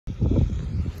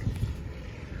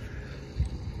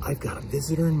I've got a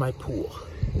visitor in my pool.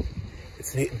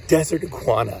 It's a desert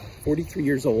iguana, 43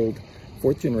 years old,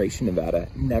 4th generation Nevada.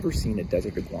 Never seen a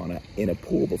desert iguana in a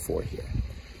pool before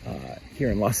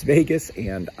here in Las Vegas,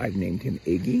 and I've named him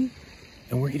Iggy,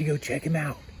 and we're gonna go check him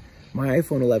out. My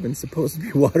iPhone 11 is supposed to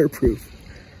be waterproof.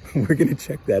 We're gonna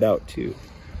check that out too.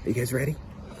 Are you guys ready?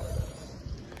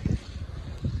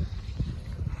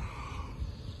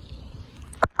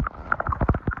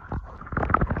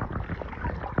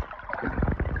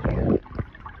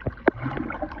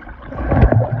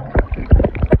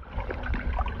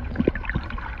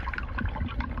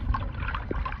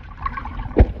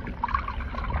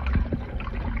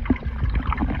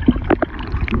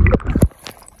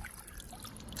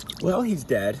 Well, he's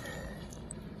dead.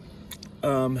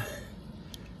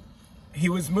 He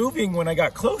was moving when I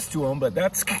got close to him, but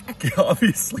that's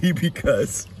obviously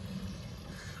because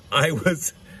I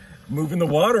was moving the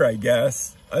water, I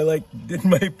guess. I did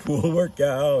my pool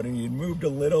workout and he had moved a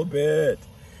little bit.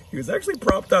 He was actually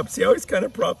propped up. See how he's kind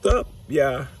of propped up?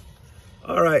 Yeah.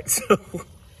 All right,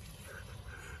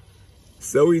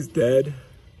 so he's dead.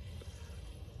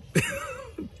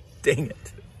 Dang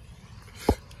it.